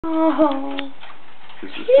Oh.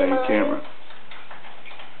 It's the same camera.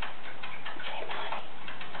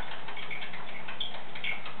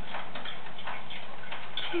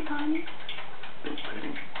 Hey, Bonnie.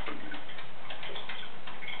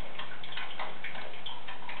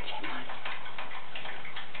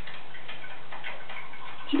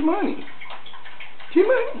 Chimani.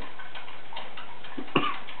 Chimani.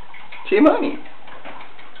 Chimani.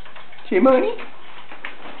 Chimani.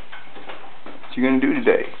 What you gonna do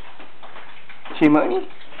today? Chimani?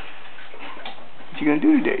 What you gonna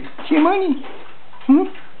do today? Chimani?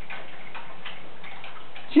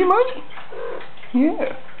 Chimani?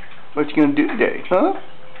 Yeah. What you gonna do today, huh?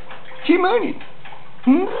 Chimani?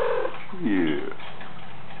 Yeah.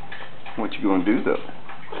 What you gonna do though?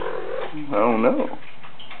 I don't know.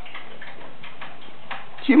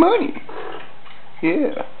 Chimani?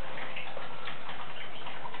 Yeah.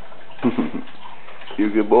 You a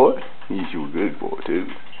good boy? You a good boy too.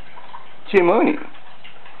 Chimani?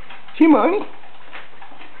 Chimani?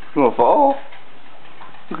 You wanna fall?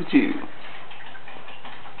 Look at you.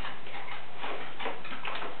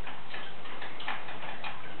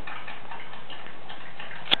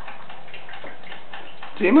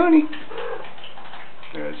 Chimani?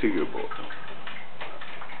 Yeah, that's a good boy.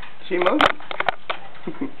 Chimani?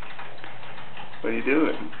 What are you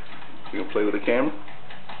doing? You gonna play with the camera?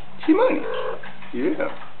 Chimani? Yeah.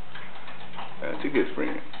 That's a good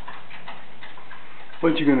friend.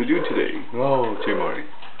 What you gonna do today? Oh, Chimani.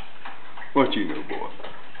 What you know, boy?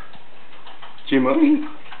 Chimani?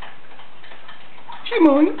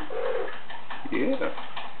 Chimani? Yeah.